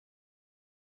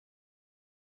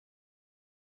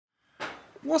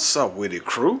What's up with it,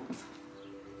 crew?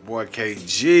 Boy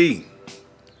KG.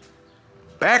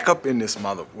 Back up in this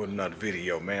mother with another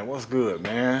video, man. What's good,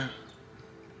 man?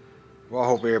 Well, I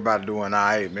hope everybody doing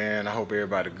alright, man. I hope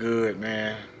everybody good,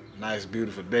 man. Nice,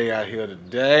 beautiful day out here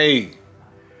today.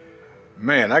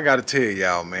 Man, I gotta tell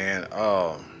y'all, man.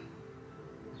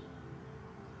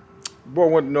 Boy,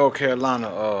 went to North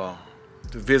Carolina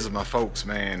to visit my folks,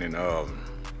 man, and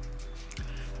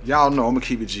y'all know I'm gonna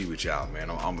keep it G with y'all, man.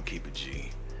 I'm gonna keep it G.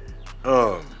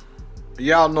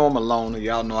 Y'all know I'm a loner.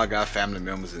 Y'all know I got family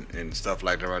members and stuff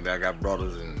like that right there. I got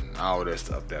brothers and all that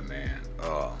stuff there, man.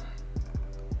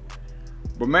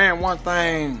 But man, one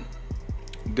thing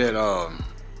that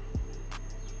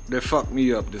that fucked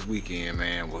me up this weekend,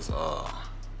 man, was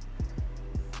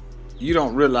you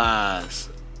don't realize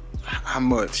how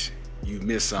much you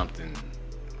miss something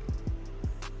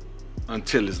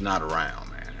until it's not around,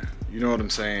 man. You know what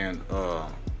I'm saying?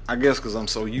 I guess because I'm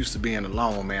so used to being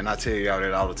alone, man. I tell y'all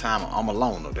that all the time. I'm a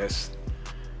loner. That's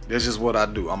just what I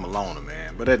do. I'm a loner,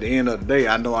 man. But at the end of the day,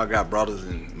 I know I got brothers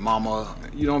and mama,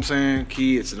 you know what I'm saying,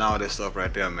 kids and all that stuff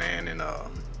right there, man. And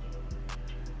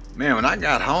man, when I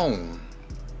got home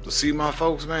to see my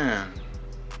folks, man,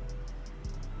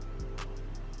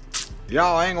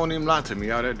 y'all ain't gonna even lie to me,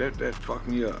 y'all. That fucked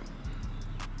me up.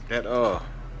 That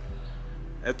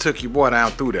took your boy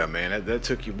down through there, man. That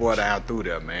took your boy down through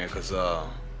there, man. Cause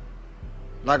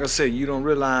like I said, you don't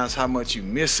realize how much you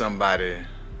miss somebody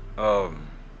until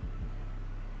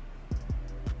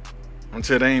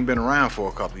they ain't been around for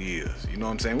a couple of years. You know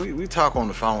what I'm saying? We talk on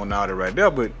the phone and all that right there,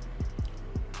 but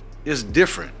it's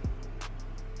different.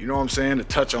 You know what I'm saying? To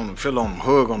touch on them, feel on them,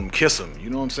 hug on them, kiss them. You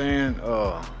know what I'm saying?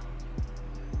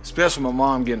 Especially my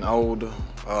mom getting older.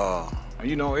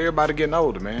 You know, everybody getting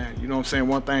older, man. You know what I'm saying?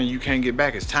 One thing you can't get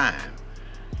back is time.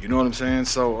 You know what I'm saying?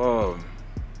 So,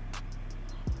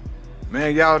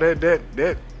 man, y'all,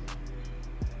 that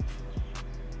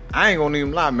I ain't gonna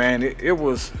even lie, man. It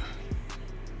was,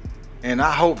 and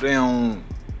I hope they don't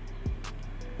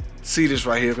see this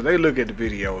right here, because they look at the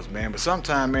videos, man. But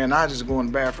sometimes, man, I just go in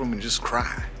the bathroom and just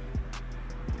cry.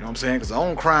 You know what I'm saying? Because I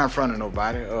don't cry in front of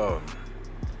nobody.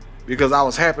 Because I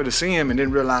was happy to see him and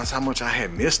didn't realize how much I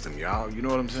had missed him, y'all. You know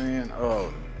what I'm saying?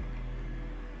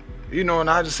 You know, and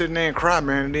I just sit there and cry,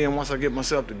 man. And then once I get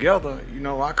myself together, you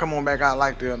know, I come on back out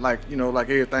like you know, like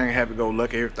everything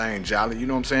happy-go-lucky, everything jolly. You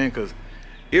know what I'm saying? Because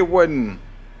it wasn't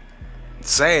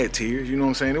sad tears. You know what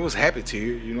I'm saying? It was happy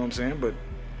tears. You know what I'm saying? But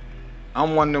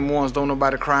I'm one of them ones don't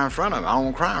nobody cry in front of me. I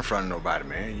don't cry in front of nobody,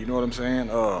 man. You know what I'm saying?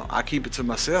 I keep it to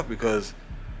myself because,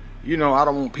 you know, I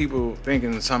don't want people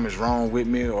thinking something's wrong with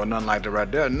me or nothing like that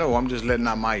right there. No, I'm just letting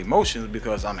out my emotions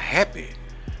because I'm happy.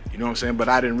 You know what I'm saying? But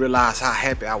I didn't realize how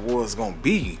happy I was gonna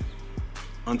be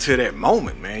until that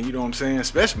moment, man. You know what I'm saying?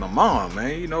 Especially my mom,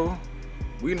 man. You know,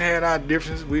 we done had our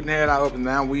differences. We done had our up and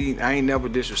down. I ain't never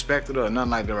disrespected her or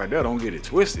nothing like that right there. Don't get it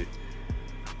twisted.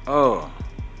 But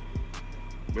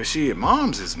shit,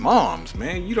 moms is moms,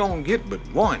 man. You don't get but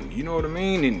one. You know what I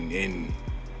mean? And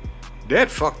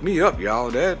that fucked me up, y'all.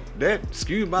 That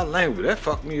excuse my language, that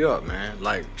fucked me up, man.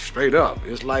 Like straight up.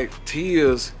 It's like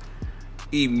tears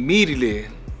immediately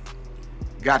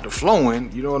got to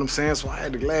flowing, you know what I'm saying? So I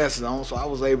had the glasses on, so I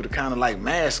was able to kind of like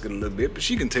mask it a little bit, but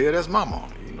she can tell that's mama.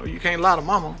 You know, you can't lie to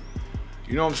mama.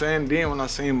 You know what I'm saying? Then when I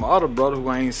seen my other brother who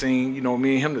I ain't seen, you know,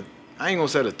 me and him, I ain't gonna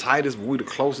say the tightest, but we the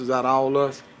closest out of all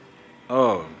us.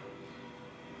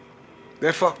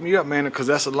 That fucked me up, man, because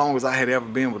that's the longest I had ever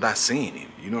been without seeing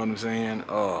him. You know what I'm saying?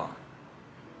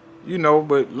 You know,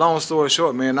 but long story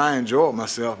short, man, I enjoyed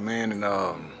myself, man, and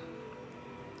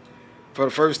for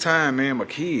the first time, man, my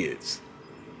kids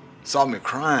saw me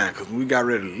crying because when we got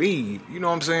ready to leave, you know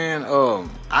what I'm saying?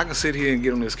 I can sit here and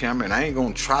get on this camera and I ain't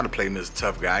gonna try to play Mr.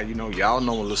 Tough Guy. You know, y'all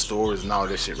know my little stories and all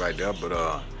that shit right there,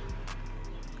 but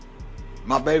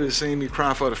my baby seen me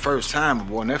crying for the first time,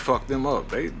 boy, and that fucked them up.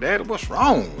 Daddy, what's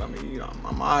wrong? I mean, you know,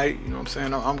 I'm alright, you know what I'm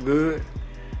saying? I'm good.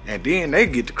 And then they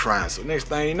get to crying, so next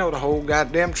thing you know, the whole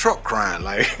goddamn truck crying.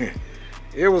 Like,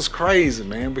 it was crazy,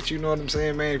 man. But you know what I'm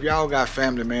saying, man? If y'all got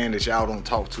family, man, that y'all don't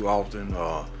talk too often,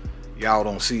 y'all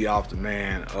don't see often,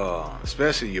 man,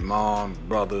 especially your mom,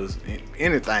 brothers,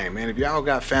 anything, man. If y'all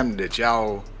got family that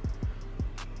y'all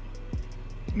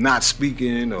not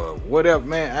speaking or whatever,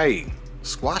 man, hey,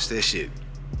 squash that shit.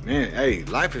 Man, hey,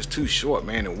 life is too short,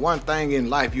 man. And one thing in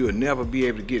life you will never be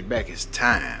able to get back is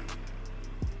time.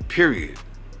 Period.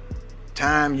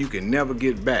 Time you can never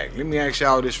get back. Let me ask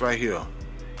y'all this right here.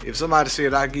 If somebody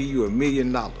said, I give you $1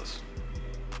 million,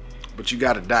 but you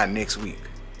gotta die next week,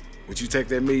 would you take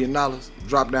that $1 million?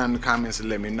 Drop down in the comments and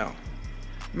let me know.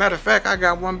 Matter of fact, I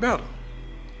got one better.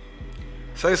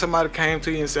 Say somebody came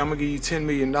to you and said, I'm gonna give you $10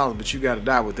 million, but you gotta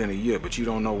die within a year, but you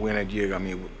don't know when that year,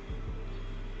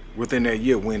 within that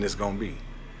year when it's gonna be.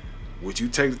 Would you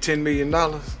take the $10 million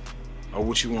or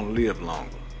would you want to live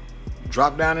longer?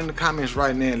 Drop down in the comments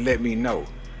right now and let me know.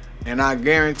 And I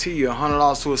guarantee you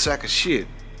 $100 to a sack of shit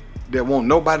that won't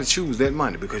nobody choose that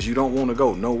money because you don't want to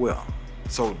go nowhere.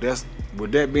 So that's,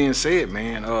 with that being said,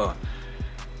 man,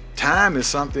 time is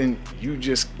something you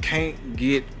just can't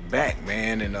get back,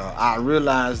 man. And I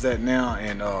realize that now,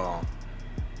 and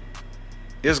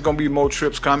it's gonna be more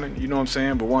trips coming, you know what I'm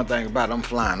saying? But one thing about it, I'm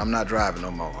flying, I'm not driving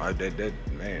no more.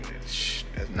 Man, that's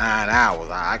 9 hours.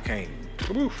 I can't.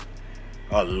 Oof,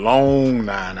 a long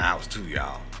 9 hours too,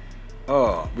 y'all.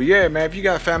 But yeah, man, if you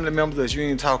got family members that you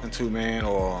ain't talking to, man,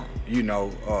 or you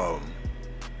know,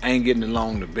 ain't getting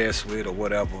along the best with or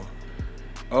whatever,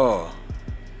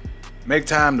 make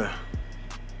time to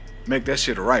make that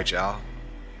shit right, y'all.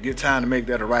 Get time to make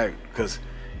that right, because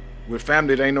with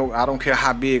family, they know, I don't care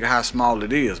how big or how small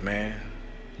it is, man.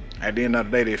 At the end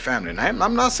of the day, they're family. And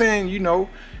I'm not saying, you know,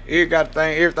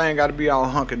 everything got to be all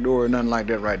hunky-dory or nothing like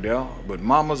that right there. But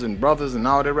mamas and brothers and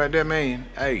all that right there, man,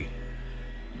 hey,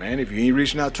 man, if you ain't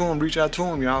reaching out to them, reach out to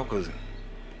them, y'all, because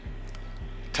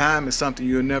time is something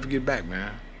you'll never get back,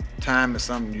 man. Time is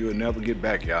something you'll never get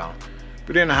back, y'all.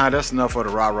 But anyhow, that's enough for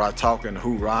the rah-rah talk and the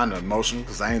hoorah and the emotional,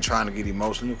 because I ain't trying to get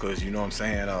emotional, because, you know what I'm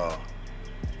saying,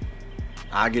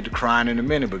 I get to crying in a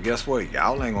minute, but guess what?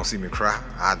 Y'all ain't gonna see me cry.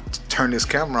 I turn this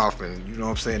camera off and, you know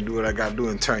what I'm saying, do what I gotta do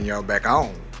and turn y'all back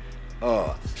on.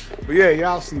 But yeah,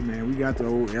 y'all see, man, we got the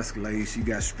old Escalade. She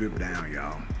got stripped down,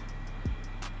 y'all.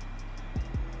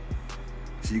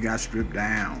 She got stripped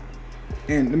down.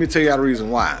 And let me tell y'all the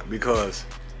reason why. Because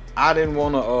I didn't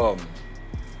wanna,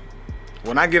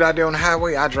 when I get out there on the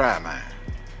highway, I drive mine.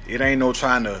 It ain't no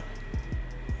trying to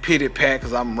pity pat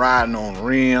because I'm riding on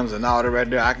rims and all that right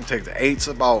there. I can take the 8s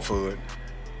up off of it,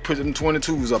 put them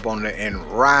 22s up on there and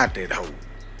ride that hoe.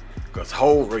 Because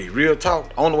whole real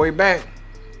talk, on the way back,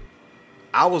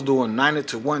 I was doing 90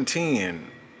 to 110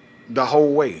 the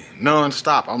whole way,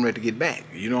 non-stop. I'm ready to get back.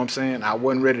 You know what I'm saying? I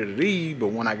wasn't ready to leave, but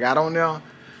when I got on there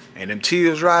and them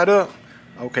tears dried up,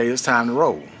 okay, it's time to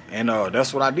roll. And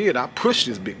that's what I did. I pushed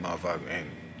this big motherfucker. And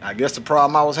I guess the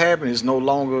problem I was having is no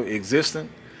longer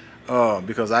existent.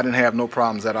 Because I didn't have no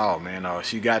problems at all, man.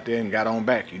 She got there and got on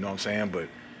back, you know what I'm saying? But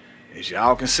as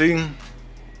y'all can see,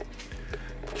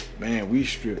 man, we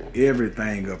stripped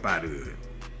everything up out of it.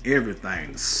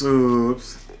 Everything. The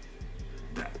subs,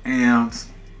 the amps,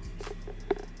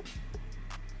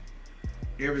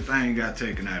 everything got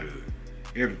taken out of it.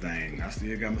 Everything. I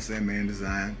still got my Sandman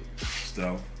design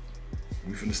stuff.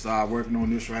 We finna start working on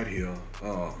this right here.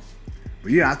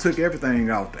 But yeah, I took everything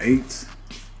off. The 8s.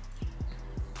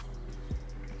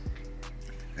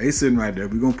 They sitting right there.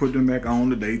 We're gonna put them back on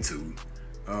today too.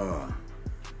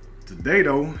 Today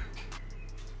though,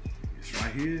 this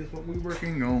right here is what we're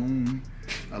working on.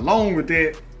 Along with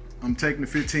that, I'm taking the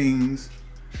 15s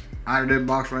out of that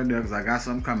box right there because I got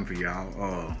something coming for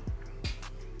y'all.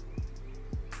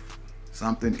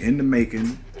 Something in the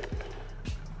making.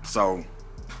 So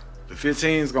the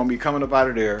 15s gonna be coming up out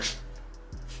of there.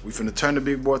 We finna turn the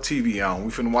big boy TV on. We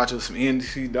finna watch some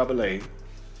NCAA,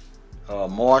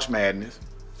 March Madness.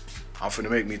 I'm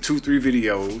finna make me 2-3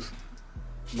 videos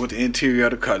with the interior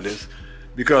of the Cutlass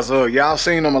because y'all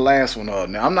seen on my last one.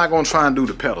 Now I'm not gonna try and do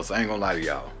the pedals. I ain't gonna lie to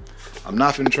y'all. I'm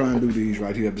not finna try and do these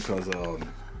right here because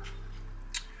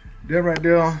they're right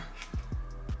there.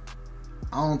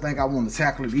 I don't think I want to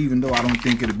tackle it, even though I don't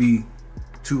think it'll be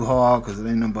too hard because it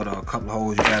ain't nothing but a couple of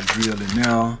holes you got drilled in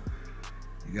there.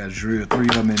 You got to drill 3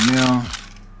 of them in there,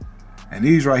 and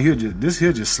these right here, this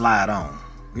here just slide on.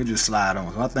 It just slide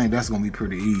on. So I think that's gonna be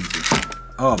pretty easy.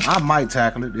 I might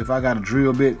tackle it if I got a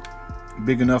drill bit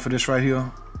big enough for this right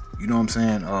here. You know what I'm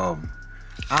saying?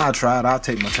 I'll try it. I'll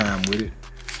take my time with it.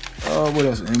 What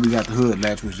else? And we got the hood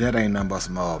latch, which that ain't nothing but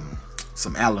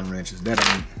some Allen wrenches. That's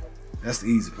the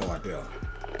easy part there.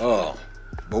 But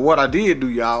what I did do,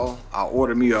 y'all, I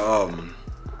ordered me a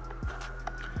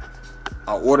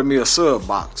sub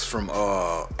box from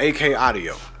AK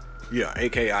Audio. Yeah,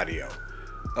 AK Audio.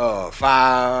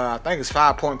 I think it's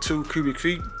 5.2 cubic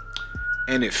feet,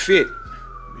 and it fit.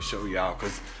 Let me show y'all,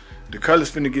 cause the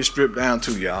Cutlass finna get stripped down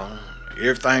too, y'all.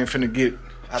 Everything finna get.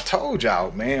 I told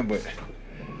y'all, man, but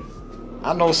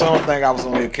I know some think I was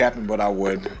only a captain, but I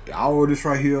wasn't. All of this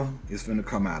right here is finna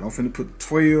come out. I'm finna put the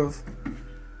 12s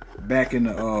back in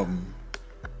the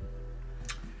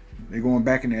they're going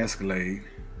back in the Escalade.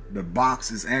 The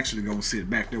box is actually gonna sit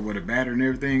back there where the battery and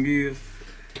everything is,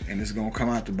 and it's gonna come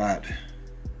out to about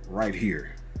right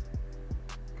here.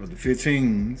 Cause the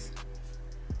 15s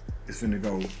is finna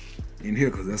go in here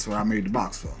because that's what I made the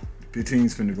box for. The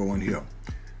 15's finna go in here.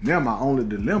 Now my only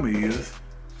dilemma is,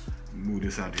 move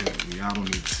this out here. Y'all don't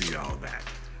need to see all that.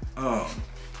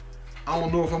 I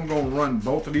don't know if I'm gonna run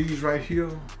both of these right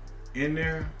here in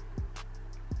there,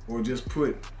 or just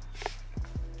put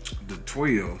the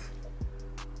 12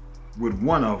 with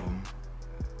one of them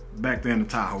back there in the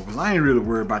Tahoe, because I ain't really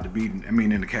worried about the beating. I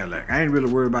mean, in the Cadillac, I ain't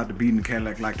really worried about the beating the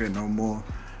Cadillac like that no more,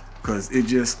 because it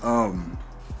just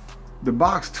the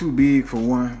box too big for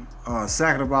one.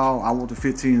 Second of all, I want the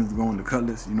 15s to go in the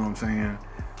Cutlass. You know what I'm saying?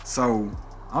 So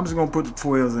I'm just gonna put the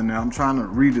 12s in there. I'm trying to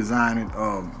redesign it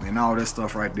and all that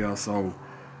stuff right there. So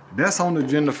that's on the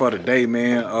agenda for today,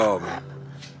 man.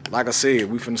 Like I said,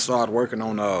 we finna start working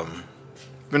on the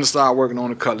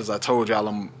Cutlass. I told y'all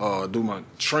I'm do my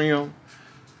trim.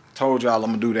 Told y'all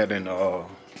I'm gonna do that in matter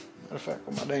of fact,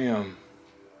 with my damn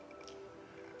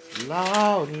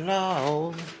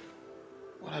Lord.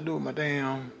 What I do with my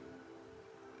damn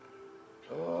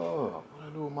what I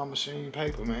do with my machine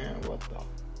paper, man? What the?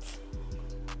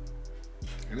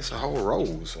 And it's a whole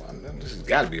roll, so this has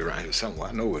got to be around here somewhere.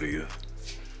 I know what it is.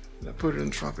 I put it in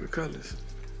the trunk of the Cutlass.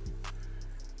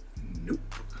 Nope,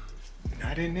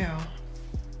 not in there.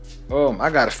 I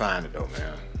gotta find it though,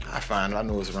 man. I find it. I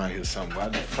know it's around here somewhere. I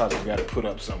just probably got to put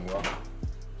up somewhere.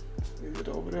 Is it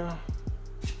over there?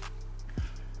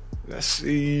 Let's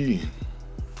see.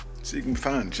 See if you can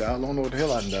find it, y'all. I don't know what the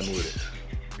hell I done with it.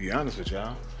 To be honest with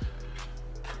y'all,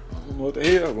 I don't know what the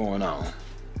hell going on.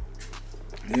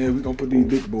 Yeah, we gonna put these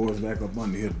big boys back up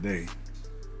under here today.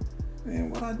 Man,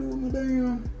 what I do with my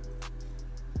damn?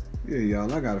 Yeah,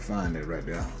 y'all, I gotta find that right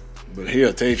there. But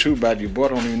here, tell you the truth about your boy,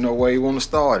 don't even know where you want to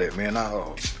start it, man.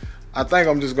 I think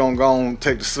I'm just gonna go and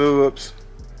take the subs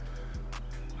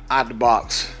out the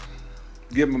box,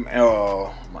 give them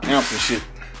my amps and shit.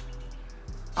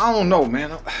 I don't know,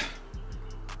 man.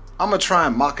 I'm gonna try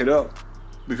and mock it up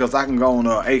because I can go on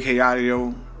AK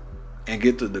Audio and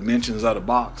get the dimensions of the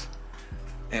box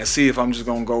and see if I'm just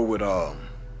gonna go with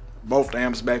both the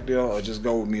amps back there, or just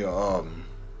go with me a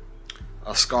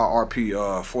Scar RP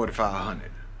 4500.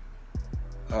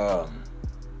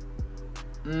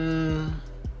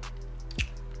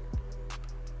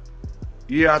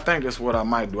 Yeah, I think that's what I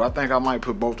might do. I think I might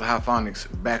put both the Hyphonics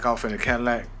back off in the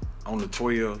Cadillac on the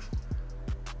 12s,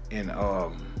 and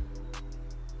no,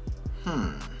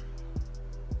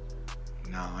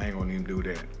 I ain't gonna even do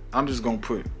that. I'm just gonna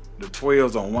put the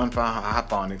 12s on one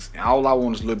Hyphonics, and all I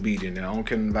want is a little beat in there. I don't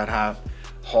care about how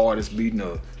hard it's beating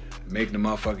or making the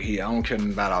motherfucker hit. I don't care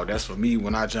about all that's for me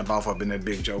when I jump off up in that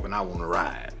big joke and I want to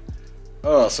ride.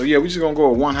 So yeah, we just gonna go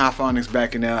with one Hyphonics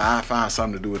back in there. I find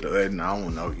something to do with the other, I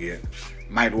don't know yet.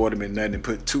 Might order me nothing and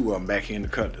put two of them back in the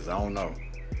Cutlass. I don't know.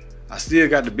 I still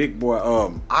got the big boy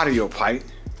audio pipe,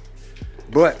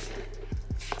 but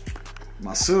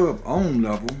my sub ohm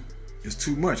level is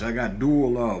too much. I got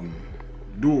dual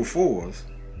 4s,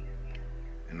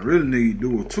 and I really need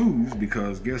dual 2s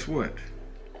because guess what?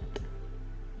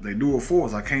 They dual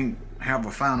 4s. I can't have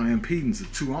a final impedance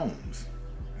of 2 ohms.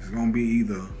 It's gonna be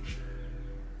either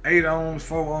 8 ohms,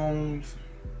 4 ohms,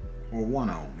 or 1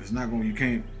 ohm. It's not gonna. You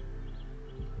can't.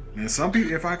 And some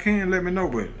people, if I can, let me know.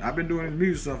 But I've been doing this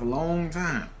music stuff a long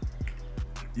time.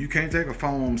 You can't take a 4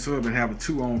 ohm sub and have a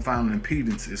 2 ohm final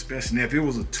impedance, especially if it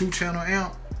was a 2-channel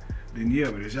amp. Then yeah,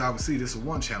 but as y'all can see, this is a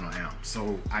 1-channel amp,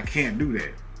 so I can't do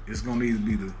that. It's gonna either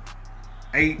be the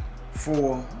 8,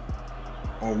 4,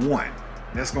 or 1.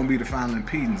 That's gonna be the final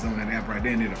impedance on that amp right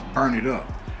there, and it'll burn it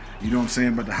up. You know what I'm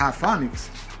saying? But the Hyphonics,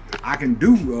 I can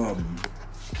do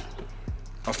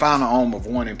a final ohm of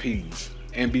 1 impedance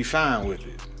and be fine with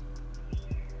it.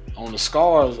 On the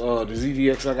Scars, the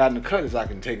ZVX I got in the Cutlass, I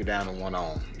can take it down to 1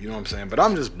 ohm. You know what I'm saying? But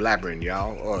I'm just blabbering,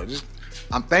 y'all.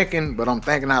 I'm thinking, but I'm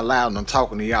thinking out loud and I'm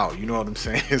talking to y'all. You know what I'm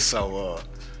saying? So,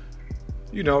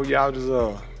 you know, y'all just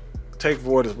take for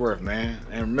what it's worth, man.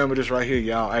 And remember this right here,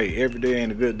 y'all. Hey, every day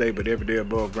ain't a good day, but every day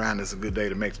above ground is a good day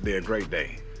to make the day a great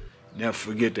day. Never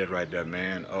forget that right there,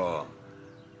 man.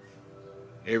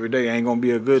 Every day ain't gonna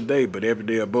be a good day, but every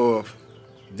day above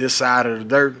this side of the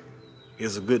dirt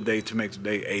is a good day to make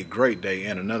today a great day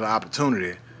and another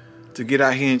opportunity to get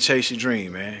out here and chase your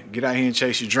dream, man. Get out here and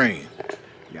chase your dream.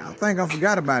 Y'all think I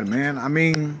forgot about it, man. I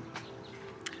mean,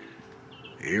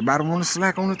 everybody want to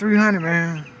slack on the 300,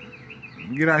 man.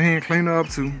 Get out here and clean her up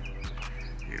too.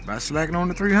 Everybody slacking on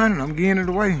the 300, I'm getting it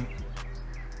away.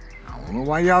 I don't know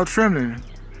why y'all trembling.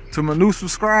 To my new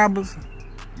subscribers,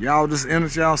 y'all just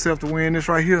entered yourself to win this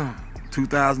right here.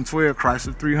 2012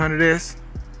 Chrysler 300S.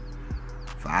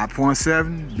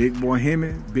 5.7, big boy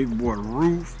Hemi, big boy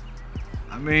roof.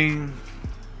 I mean,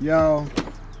 y'all,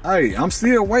 hey, I'm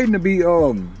still waiting to be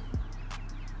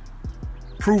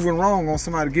proven wrong on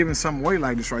somebody giving something away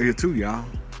like this right here too, y'all.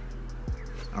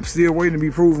 I'm still waiting to be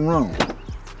proven wrong.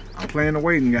 I'm playing the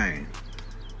waiting game.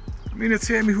 I mean,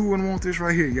 tell me who wouldn't want this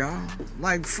right here, y'all.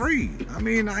 Like free. I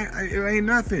mean, it ain't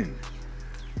nothing.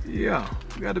 Yeah,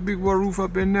 we got the big boy roof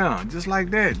up in there, just like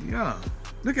that. Yeah,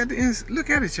 look at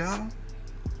it, y'all.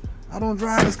 I don't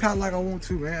drive this car like I want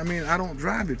to, man. I mean, I don't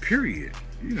drive it, period.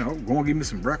 You know, go and give me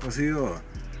some breakfast here, or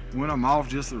when I'm off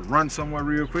just to run somewhere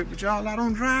real quick. But y'all, I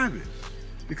don't drive it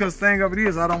because the thing of it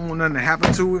is, I don't want nothing to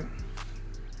happen to it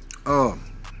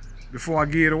before I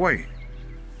give it away.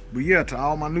 But yeah, to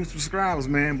all my new subscribers,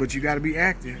 man, but you got to be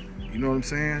active. You know what I'm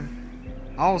saying?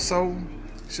 Also,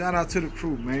 shout out to the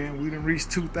crew, man. We done reached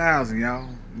 2,000, y'all.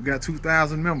 We got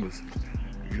 2,000 members.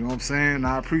 You know what I'm saying?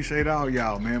 I appreciate all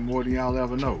y'all, man, more than y'all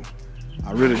ever know.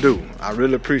 I really do. I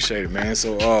really appreciate it, man.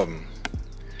 So,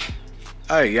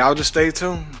 hey, y'all just stay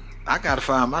tuned. I got to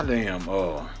find my damn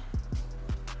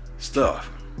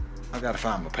stuff. I got to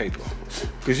find my paper.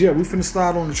 Because, yeah, we finna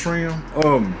start on the trim.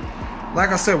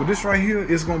 Like I said, with this right here,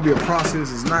 it's going to be a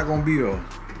process. It's not going to be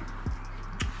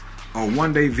a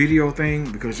one-day video thing,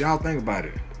 because y'all think about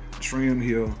it. Trim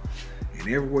here, and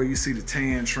everywhere you see the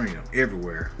tan trim,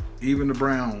 everywhere, even the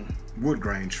brown wood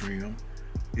grain trim,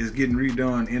 is getting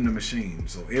redone in the machine.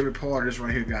 So every part of this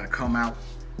right here got to come out.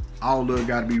 All of it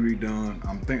got to be redone.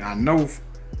 I know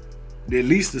that at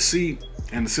least the seat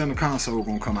and the center console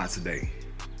gonna come out today.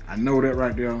 I know that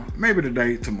right there. Maybe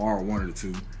today, tomorrow, one of the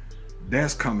two.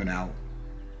 That's coming out.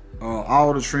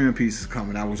 All the trim pieces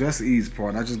coming out, which that's the easy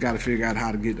part. I just got to figure out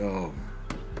how to get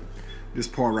this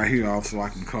part right here off so I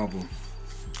can cover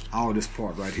all this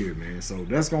part right here, man. So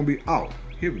that's gonna be out.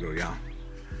 Here we go, y'all.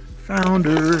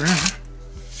 Founder.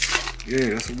 Yeah,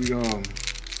 that's what we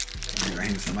right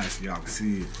here so nice so y'all can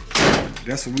see it.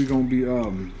 That's what we gonna be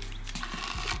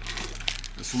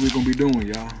that's what we're gonna be doing,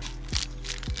 y'all.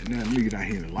 And then let me get out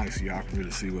here in the light so y'all can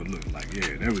really see what it looks like.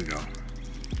 Yeah, there we go.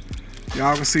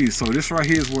 Y'all can see. So this right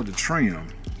here is what the trim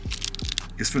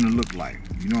is finna look like.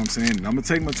 You know what I'm saying? And I'm gonna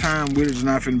take my time with it. It's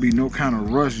not finna be no kind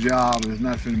of rush job. It's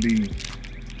not finna be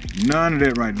none of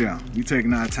that right there. We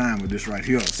taking our time with this right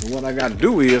here. So what I got to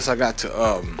do is I got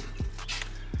to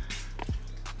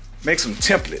make some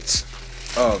templates.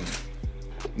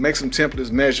 Make some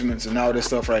templates, measurements, and all this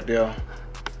stuff right there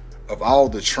of all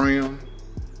the trim,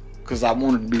 because I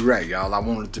want it to be right, y'all. I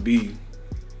want it to be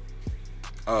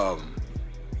I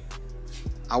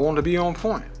want it to be on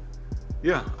point.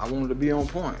 Yeah, I want it to be on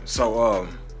point. So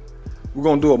we're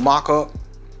gonna do a mock-up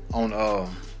on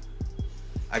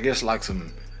I guess like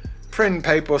some printing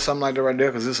paper or something like that right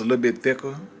there, because it's a little bit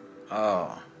thicker.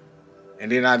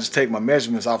 And then I just take my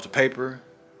measurements off the paper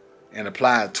and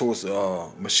apply it towards the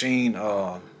machine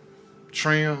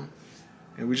trim,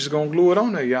 and we just gonna glue it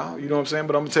on there, y'all. You know what I'm saying?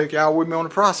 But I'm gonna take y'all with me on the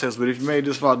process. But if you made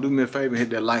this far, do me a favor, hit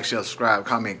that like, share, subscribe,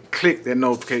 comment, click that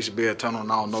notification bell, turn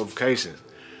on all notifications.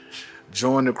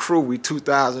 Join the crew. We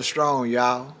 2,000 strong,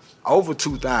 y'all. Over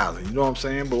 2,000. You know what I'm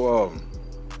saying? But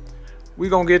we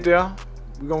gonna get there.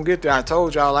 We gonna get there. I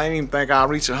told y'all I ain't even think I'll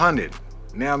reach 100.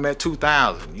 Now I'm at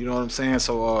 2,000. You know what I'm saying?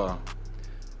 So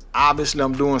obviously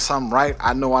I'm doing something right.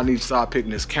 I know I need to start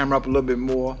picking this camera up a little bit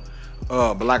more.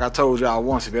 But like I told y'all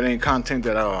once, if it ain't content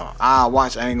that I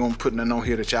watch, I ain't gonna put nothing on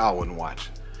here that y'all wouldn't watch.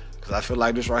 Cause I feel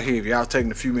like this right here, if y'all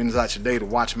taking a few minutes out your day to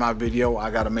watch my video,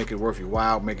 I gotta make it worth your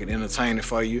while, make it entertaining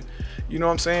for you. You know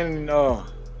what I'm saying? And,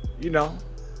 you know,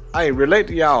 I relate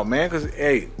to y'all, man. Cause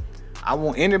hey, I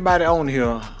want anybody on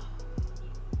here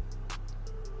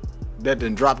that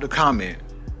done dropped a comment.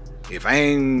 If I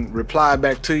ain't replied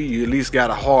back to you, you at least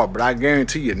got a heart. But I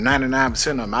guarantee you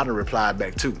 99% of them I'd have replied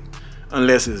back to.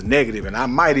 Unless it's negative, and I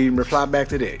might even reply back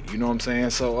to that. You know what I'm saying?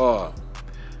 So,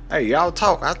 hey, y'all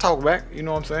talk. I talk back. You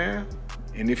know what I'm saying?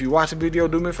 And if you watch the video,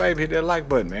 do me a favor, hit that like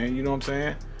button, man. You know what I'm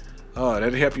saying?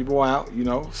 That'll help your boy out, you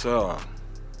know? So,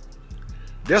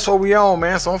 that's what we on,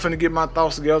 man. So I'm finna get my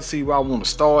thoughts together, see where I want to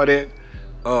start at.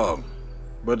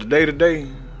 But today,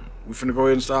 we finna go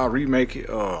ahead and start remaking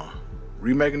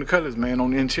the colors, man,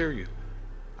 on the interior.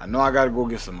 I know I gotta go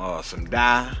get some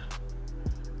dye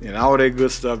and all that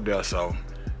good stuff there. So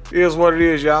it is what it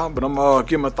is, y'all. But I'm gonna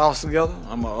get my thoughts together.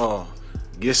 I'm gonna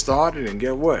get started, and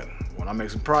get what? When I make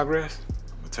some progress,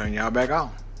 I'm gonna turn y'all back on.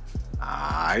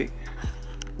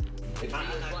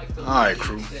 Alright,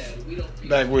 crew.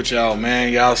 Back with y'all,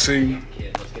 man. Y'all see,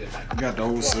 got the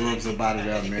old subs up out of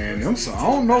there, man. Them, so I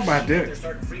don't know about that.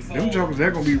 Them jokers, they're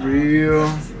gonna be real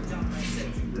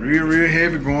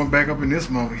heavy going back up in this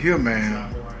mother here, man.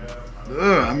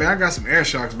 I mean, I got some air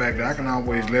shocks back there. I can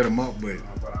always let them up, but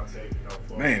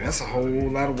man, that's a whole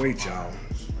lot of weight, y'all.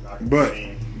 But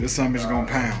this something's gonna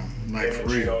pound, like for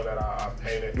real.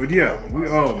 But yeah,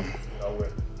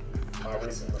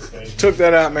 Took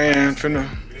that out, man. Finna,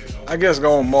 I guess,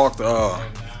 go and mark the,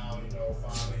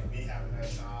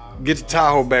 get the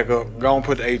Tahoe back up. Go and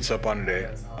put the 8s up under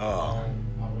that.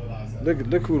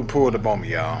 Look who pulled up on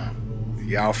me, y'all.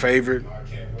 Y'all favorite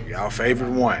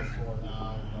one.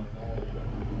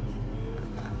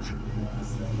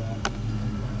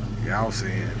 Y'all see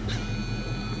it.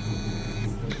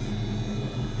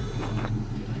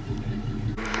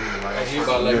 He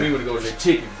about like me would go to the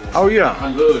ticket. Oh yeah. I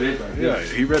love that. Yeah,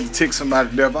 he ready to tick somebody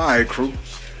to death. All right, crew.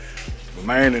 But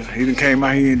man, he done came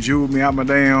out here and jeweled me out my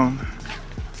deck.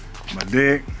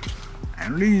 I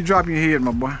don't need you to drop your head,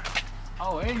 my boy.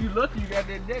 Oh, and you lucky you got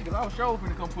that deck, cause I was sure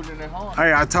finna come put it in that horn.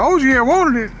 Hey, I told you I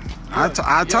wanted it. Yeah.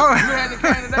 I told you. You had the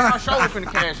can today, I was sure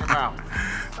finna cash him out.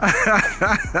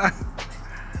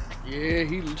 Yeah,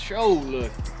 he showed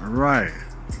lucky. Right.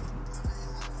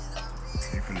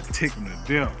 He finna tick him to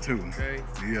death too. Okay.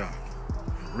 Yeah,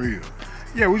 for real.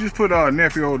 Yeah, we just put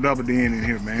Nephew old double D in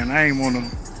here, man. I ain't wanna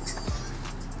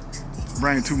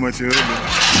bring too much of it, but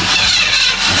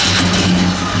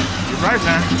you're right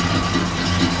now.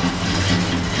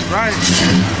 You're right.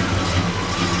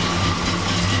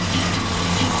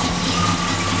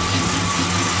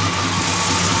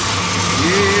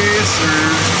 Yes, sir.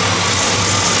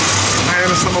 I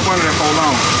haven't some up under that for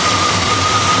long.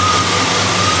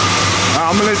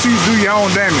 I'm gonna let you do your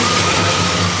own damage.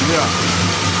 Yeah.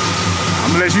 I'm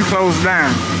gonna let you close it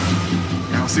down.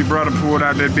 Y'all see brother pulled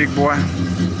out that big boy. I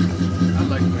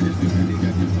like when this nigga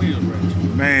got the wheels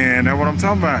right. Man, that's what I'm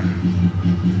talking about.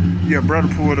 Yeah, brother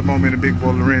pulled up on me in the big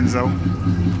boy Lorenzo.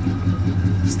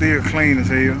 Still clean as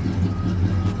hell.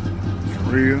 For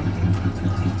real.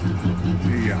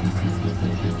 Yeah.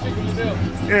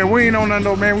 Yeah, we ain't on nothing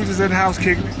though, man. We just at the house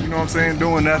kicking it, you know what I'm saying?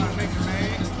 Doing nothing.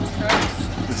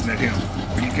 Listen at him.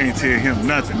 Well, you can't tell him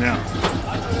nothing now.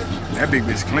 That big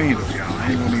bitch clean though, y'all.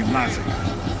 I ain't gonna even lie to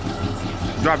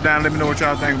you. Drop down, let me know what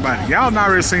y'all think about it. Y'all not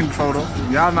already seen the photo.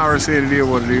 Y'all not already said it is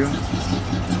what it is.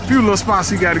 A few little spots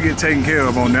he got to get taken care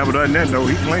of on there, but other than that though,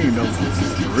 he clean though.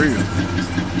 For real.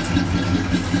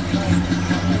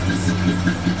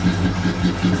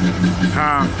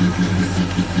 Huh?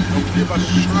 Don't forget about the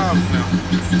shrubs now.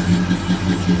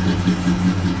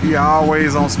 He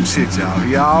always on some shit, y'all.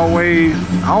 He always,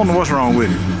 I don't know what's wrong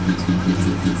with it.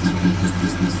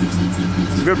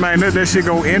 Good man, that shit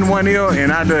go in one ear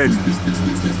and I done.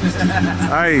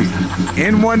 Hey,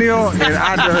 in one ear and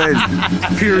I done.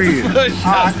 Period. In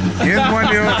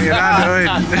one ear and I done.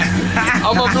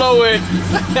 I'ma blow it.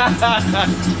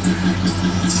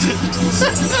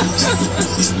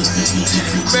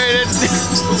 Man, that's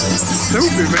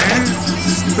stupid, man.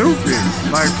 Stupid.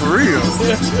 Like for real.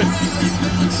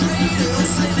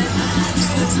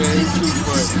 Man, he's too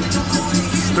funny.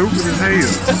 Stupid as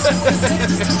hell.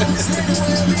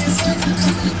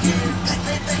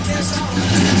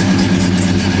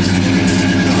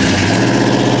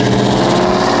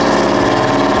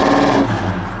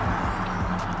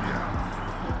 Yeah.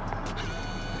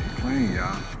 He clean,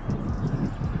 y'all.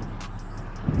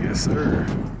 Yes, sir.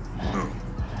 Oh.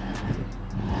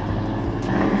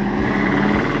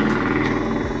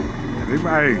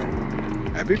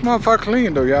 That big motherfucker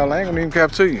clean though, y'all. I ain't gonna even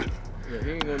cap to you. Yeah,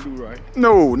 he ain't gonna do right.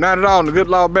 No, not at all. In the good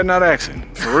law, better not action.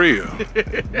 For real.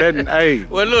 Hey.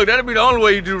 Well, look, that'll be the only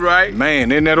way you do right.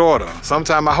 Man, in that order.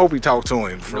 Sometime I hope he talk to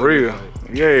him. For real. Right.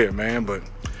 Yeah, man. But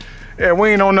yeah, we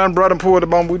ain't on nothing, brother. Pulled the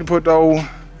bump. We done put the old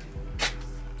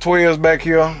 12s back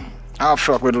here. I'll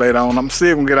fuck with it later on. I'm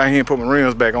still gonna get out here and put my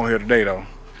rims back on here today though.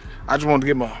 I just want to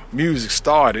get my music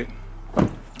started.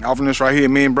 Off of this right here,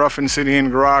 me and Bruffin sitting in the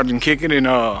garage and kicking and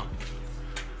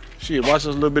shit, watch us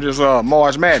a little bit of this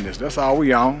March Madness. That's all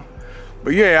we on.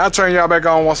 But yeah, I'll turn y'all back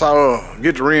on once I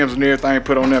get the rims and everything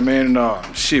put on there, man.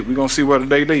 And shit, we gonna see where the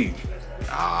day lead.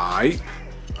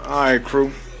 Alright,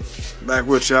 crew. Back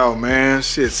with y'all, man.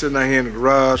 Shit, sitting out here in the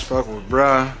garage, fucking with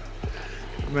bruh.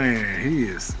 Man, he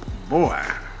is, boy.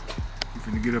 You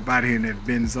finna get up out here in that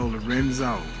Benzo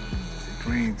Lorenzo. She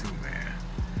clean too, man.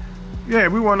 Yeah,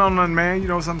 we wasn't on nothing, man. You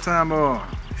know, sometime,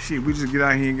 shit, we just get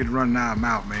out here and get running our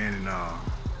mouth, man. And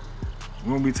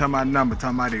we won't be talking about number,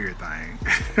 talking about everything.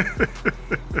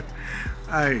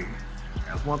 Hey,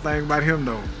 that's one thing about him,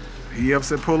 though. He ever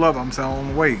said pull up, I'm saying on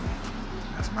the way.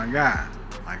 That's my guy,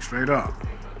 like straight up.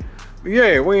 But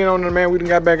yeah, we ain't on there, man. We done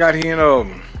got back out here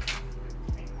and,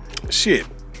 shit.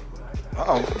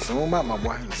 Uh-oh, zoom out, my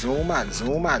boy. Zoom out,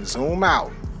 zoom out, zoom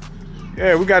out.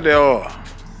 Yeah, we got the,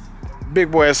 big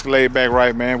boy Escalade back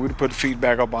right, man. We put the feet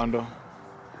back up under.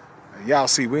 Y'all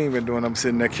see, we ain't been doing them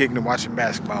sitting there kicking and watching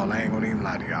basketball. I ain't gonna even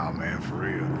lie to y'all, man, for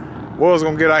real. Was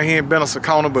gonna get out here and bend us a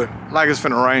corner, but like it's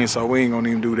finna rain, so we ain't gonna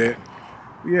even do that.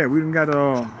 Yeah, we done got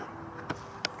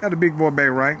Got the big boy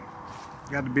back right.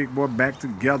 Got the big boy back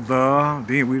together.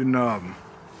 Then we done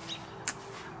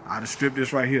I just stripped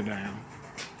this right here down.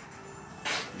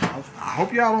 I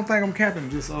hope y'all don't think I'm capping,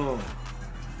 just going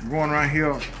around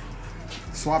here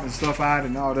swapping stuff out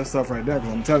and all that stuff right there,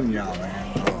 because I'm telling y'all,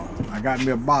 man, I got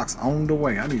me a box on the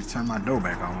way. I need to turn my door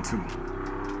back on too.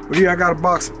 But yeah, I got a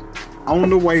box on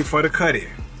the way for the cutty.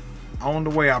 On the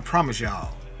way, I promise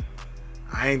y'all.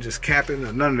 I ain't just capping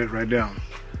or none of that right there.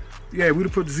 Yeah, we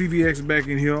done put the ZVX back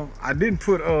in here. I didn't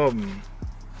put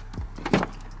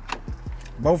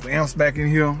both the amps back in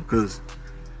here because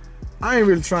I ain't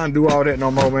really trying to do all that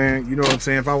no more, man. You know what I'm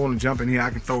saying? If I want to jump in here, I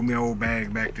can throw me an old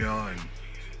bag back there, and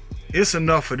it's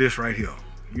enough for this right here.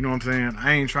 You know what I'm saying?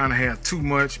 I ain't trying to have too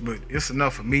much, but it's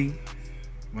enough for me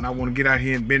when I want to get out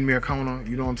here and bend me a corner.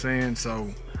 You know what I'm saying? So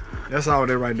that's all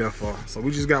that right there for. So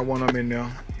we just got one of them in there.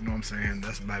 You know what I'm saying?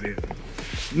 That's about it.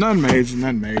 Nothing major,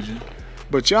 nothing major.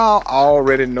 But y'all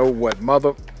already know what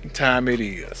mother time it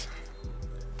is.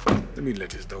 Let me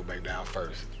let this door back down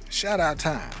first. Shout out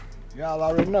time. Y'all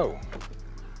already know.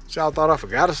 Y'all thought I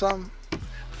forgot or something?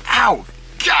 Ow!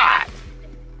 God!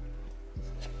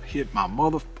 Hit my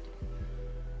mother.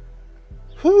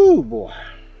 Whoo, boy.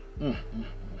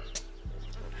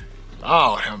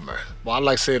 Oh, have mercy. Boy, I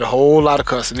like to say a whole lot of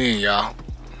cussing in, y'all.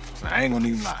 I ain't gonna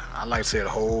even lie. I like to say a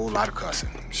whole lot of cussing.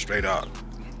 Straight up.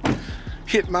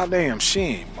 Hit my damn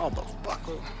shin,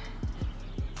 motherfucker.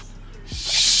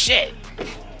 Shit.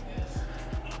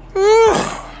 Ooh,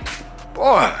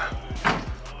 boy.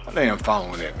 My damn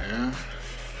phone with that, man.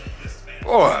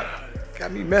 Boy,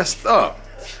 got me messed up.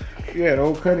 Yeah, the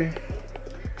old cutty.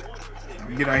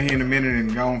 I'll get out here in a minute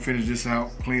and go and finish this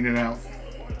out, clean it out,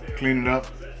 clean it up.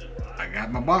 I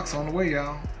got my box on the way,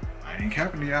 y'all. I ain't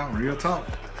capping y'all, real talk.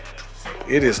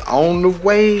 It is on the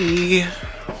way.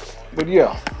 But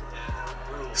yeah,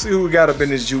 see who we got up in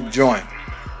this juke joint.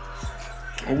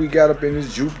 Who we got up in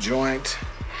this juke joint.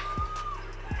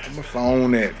 Where's my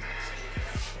phone at?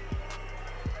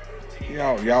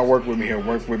 Y'all work with me here.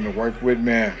 Work with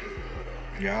me.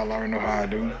 Y'all already know how I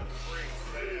do.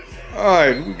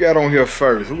 Alright, who we got on here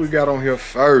first?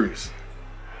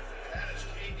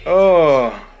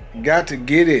 Got to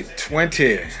get it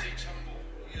 20.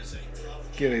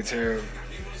 Get it terrible.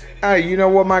 Hey, you know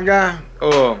what, my guy?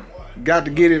 Got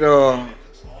to get it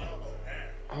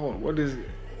what is it?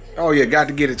 Oh yeah, got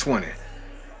to get it 20.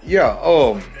 Yeah,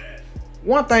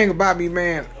 one thing about me,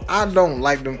 man, I don't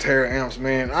like them Terra amps,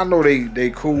 man. I know they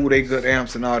cool, they good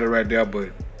amps and all that right there, but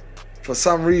for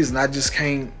some reason I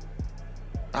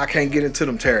can't get into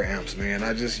them Terra amps, man.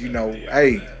 I just,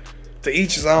 hey, to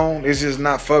each his own. It's just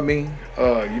not for me.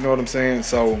 You know what I'm saying?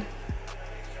 So,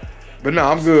 but no,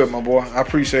 I'm good, my boy. I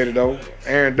appreciate it though.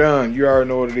 Aaron Dunn, you already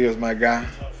know what it is, my guy.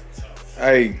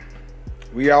 Hey,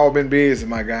 we all been busy,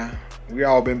 my guy. We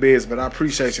all been busy, but I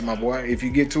appreciate you, my boy. If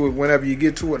you get to it, whenever you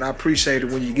get to it, I appreciate it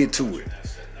when you get to it.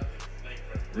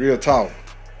 Real talk.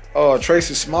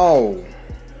 Tracy Small.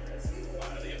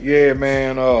 Yeah,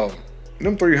 man.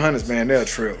 Them 300s, man, they're a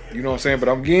trip. You know what I'm saying? But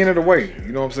I'm getting it away.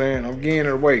 You know what I'm saying? I'm getting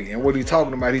it away. And what he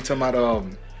talking about? He talking about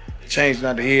changing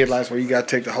out the headlights where you got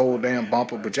to take the whole damn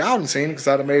bumper. But y'all haven't seen it because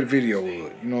I done made a video of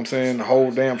it. You know what I'm saying? The whole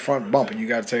damn front bumper you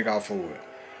got to take off for it.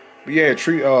 But yeah,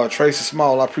 Tracy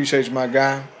Small, I appreciate you, my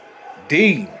guy.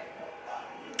 D,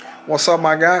 what's up,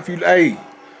 my guy? Hey,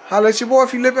 holla at your boy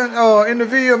if you live in the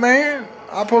video, man.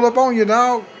 I'll pull up on you,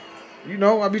 dog. You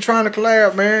know, I be trying to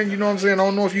collab, man. You know what I'm saying? I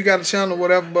don't know if you got a channel or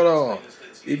whatever, but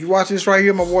if you watch this right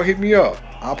here, my boy, hit me up.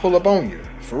 I'll pull up on you.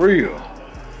 For real.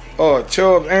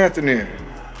 Chubbs Anthony.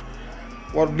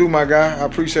 What to do, my guy? I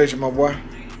appreciate you, my boy.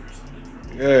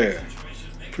 Yeah.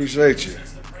 Appreciate you.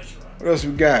 What else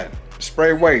we got?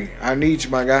 Sprayway. I need you,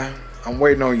 my guy. I'm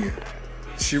waiting on you.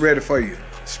 She ready for you.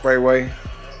 Sprayway.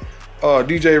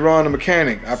 DJ Ron the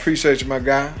Mechanic. I appreciate you, my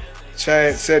guy.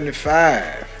 Chad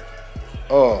 75.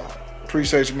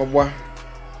 Appreciate you, my boy.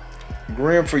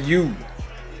 Grim for you.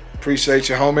 Appreciate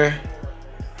you, homie.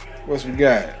 What's we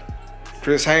got?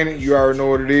 Chris Haney, you already know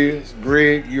what it is.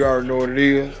 Greg, you already know what it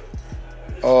is.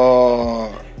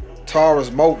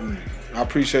 Taurus Moulton, I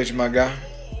appreciate you, my guy.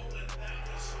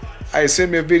 Hey,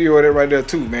 send me a video of that right there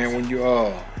too, man, when you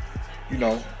you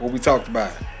know what we talked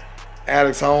about.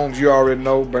 Alex Holmes, you already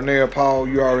know. Bernard Paul,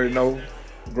 you already know.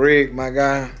 Greg, my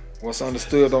guy, what's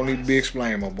understood don't need to be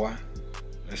explained, my boy.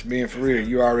 That's being for real.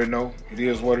 You already know. It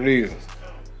is what it is.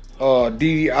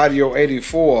 DD Audio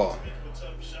 84.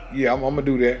 Yeah, I'm gonna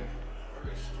do that.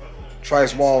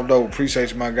 Trice Waldo,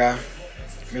 appreciate you, my guy.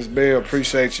 Miss Bell,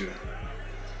 appreciate you.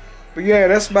 But yeah,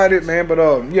 that's about it, man. But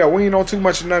yeah, we ain't on too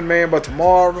much of nothing, man. But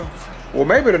tomorrow, well,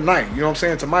 maybe tonight, you know what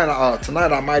I'm saying?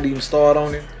 Tonight I might even start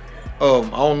on it. I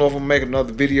don't know if I'm gonna make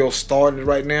another video starting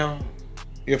right now.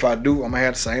 If I do, I'm gonna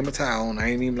have the same attire on. I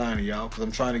ain't even lying to y'all, because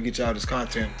I'm trying to get y'all this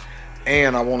content.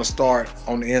 And I want to start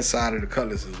on the inside of the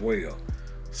colors as well.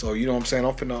 So, you know what I'm saying?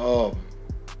 I'm finna,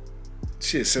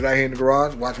 sit out here in the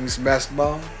garage, watch me some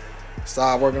basketball,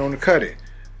 start working on the cutting.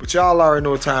 But y'all already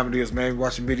know what time it is, man. If you're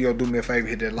watching the video, do me a favor,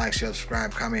 hit that like, share,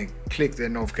 subscribe, comment, click that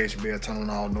notification bell, turn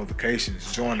on all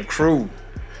notifications, join the crew.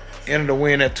 Enter the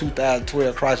win at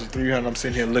 2012 Chrysler 300. I'm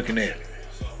sitting here looking at it.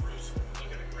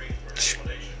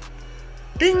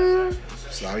 Ding!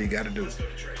 That's all you gotta do.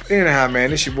 Anyhow,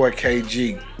 man, this your boy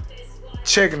KG.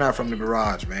 Checking out from the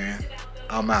garage, man.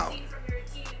 I'm out.